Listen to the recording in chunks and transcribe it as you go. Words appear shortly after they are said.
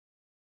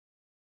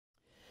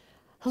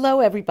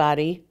Hello,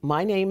 everybody.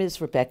 My name is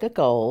Rebecca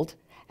Gold,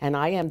 and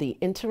I am the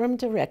Interim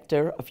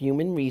Director of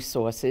Human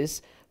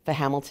Resources for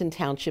Hamilton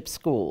Township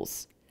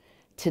Schools.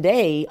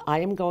 Today, I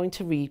am going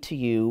to read to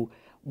you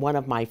one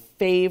of my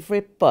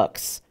favorite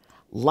books,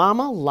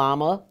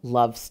 Llama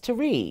Loves to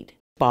Read,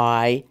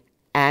 by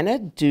Anna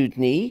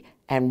Dewdney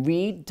and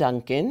Reed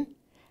Duncan,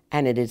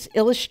 and it is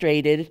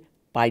illustrated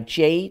by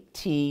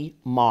J.T.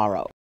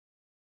 Morrow.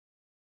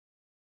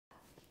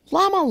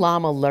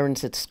 Llama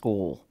learns at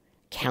school.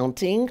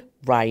 Counting,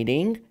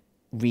 writing,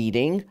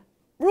 reading,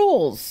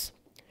 rules.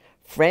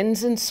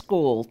 Friends in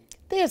school,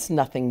 there's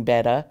nothing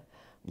better.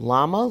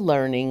 Llama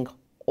learning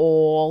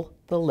all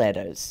the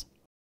letters.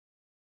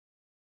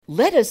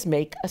 Let us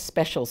make a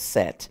special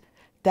set.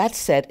 That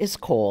set is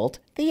called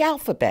the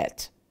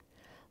alphabet.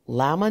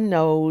 Llama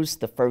knows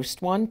the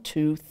first 1,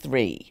 2,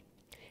 3.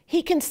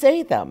 He can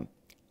say them.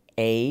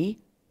 A,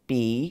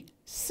 B,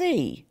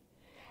 C.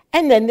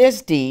 And then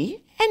there's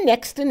D, and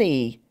next an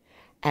E.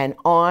 And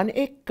on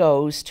it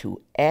goes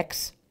to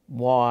X,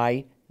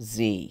 Y,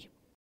 Z.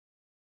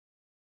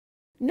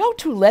 No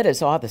two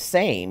letters are the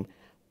same,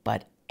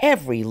 but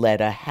every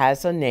letter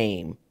has a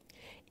name.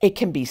 It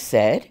can be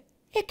said,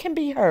 it can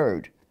be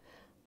heard.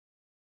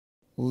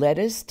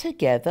 Letters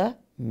together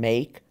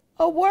make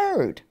a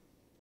word.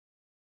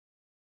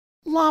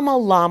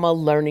 Llama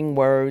learning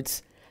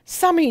words.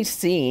 Some he's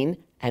seen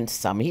and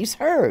some he's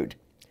heard.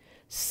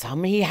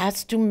 Some he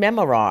has to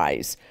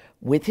memorize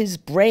with his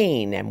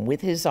brain and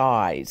with his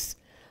eyes.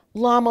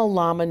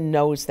 Llama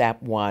knows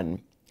that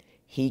one.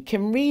 He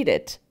can read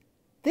it.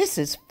 This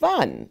is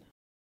fun.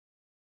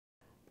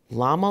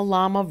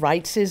 Llama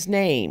writes his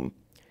name.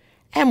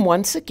 And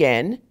once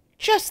again,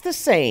 just the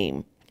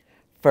same.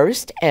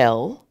 First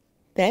L,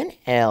 then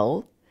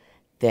L,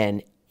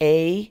 then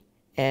A,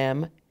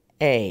 M,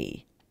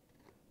 A.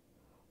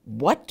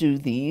 What do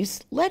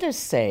these letters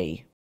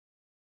say?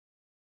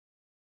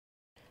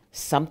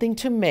 Something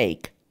to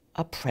make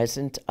a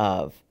present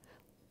of.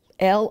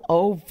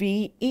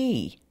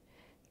 L-O-V-E.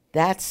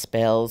 That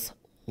spells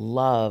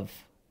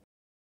love.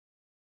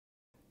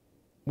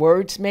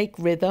 Words make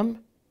rhythm.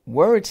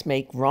 Words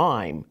make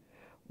rhyme.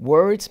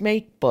 Words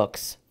make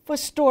books for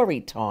story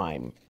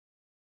time.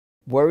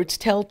 Words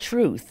tell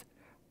truth.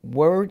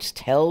 Words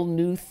tell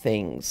new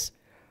things.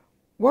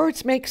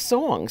 Words make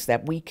songs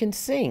that we can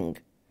sing.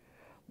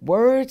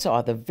 Words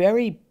are the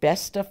very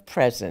best of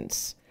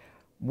presents.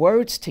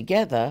 Words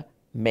together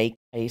make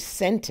a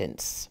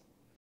sentence.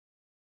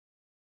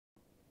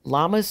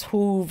 Llama's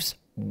hooves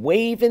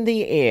wave in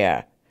the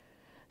air.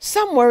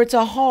 Some words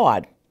are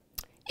hard.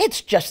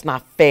 It's just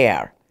not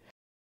fair.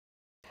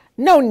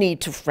 No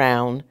need to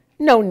frown,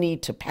 no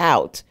need to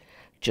pout.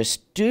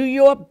 Just do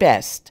your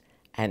best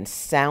and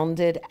sound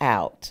it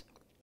out.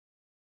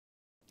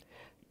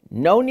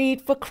 No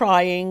need for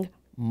crying,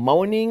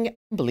 moaning, and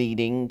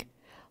bleeding.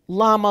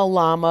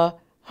 Llama,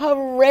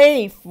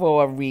 hooray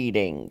for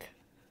reading.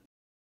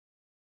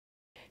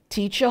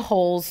 Teacher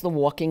holds the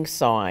walking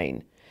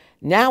sign.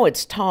 Now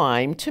it's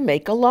time to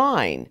make a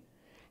line.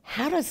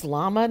 How does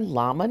Llama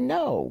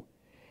know?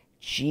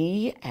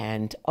 G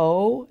and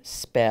O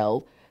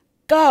spell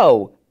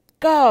go,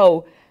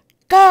 go,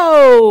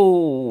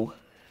 go.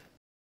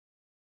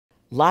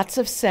 Lots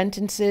of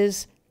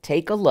sentences,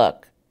 take a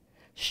look.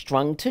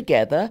 Strung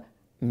together,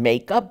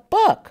 make a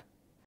book.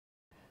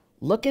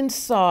 Look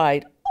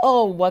inside,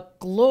 oh, what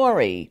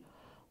glory.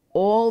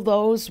 All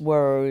those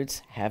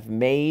words have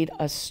made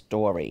a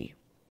story.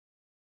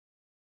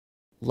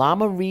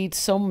 Llama reads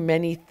so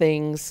many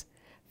things.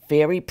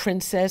 Fairy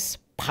princess,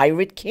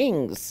 pirate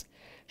kings,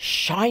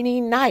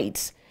 shiny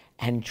knights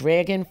and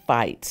dragon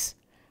fights,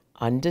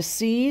 under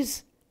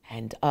seas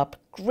and up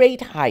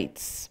great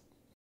heights.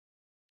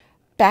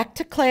 Back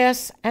to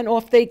class and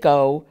off they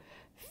go,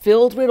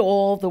 filled with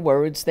all the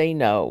words they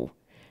know.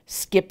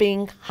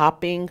 Skipping,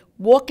 hopping,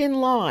 walk in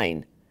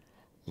line.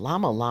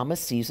 Llama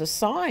sees a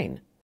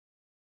sign.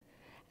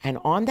 And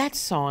on that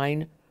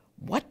sign,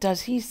 what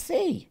does he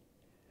see?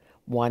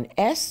 1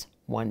 S,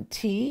 1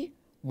 T,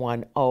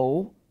 1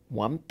 O,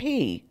 1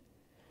 P.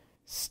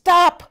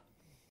 Stop!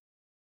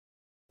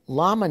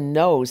 Llama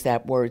knows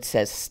that word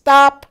says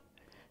stop.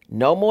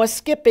 No more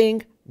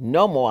skipping,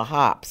 no more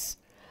hops.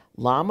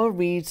 Llama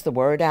reads the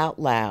word out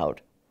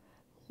loud.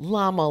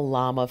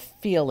 Llama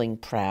feeling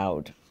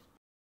proud.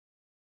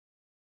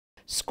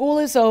 School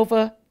is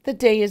over, the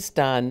day is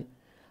done.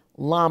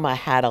 Llama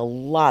had a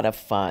lot of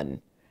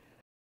fun.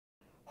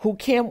 Who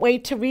can't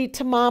wait to read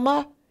to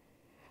Mama?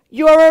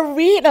 You're a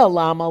reader,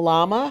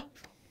 Llama.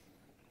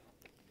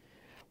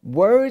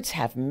 Words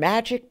have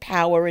magic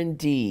power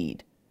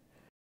indeed.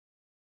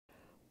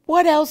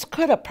 What else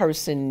could a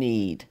person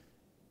need?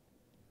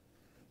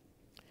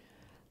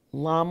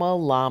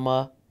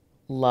 Llama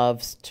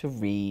loves to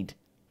read.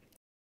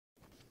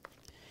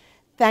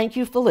 Thank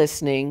you for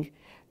listening.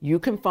 You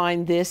can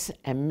find this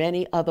and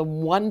many other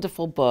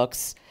wonderful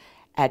books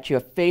at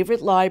your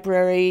favorite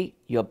library,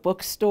 your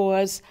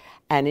bookstores,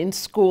 and in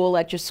school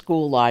at your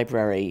school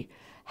library.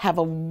 Have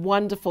a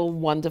wonderful,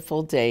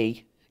 wonderful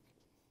day.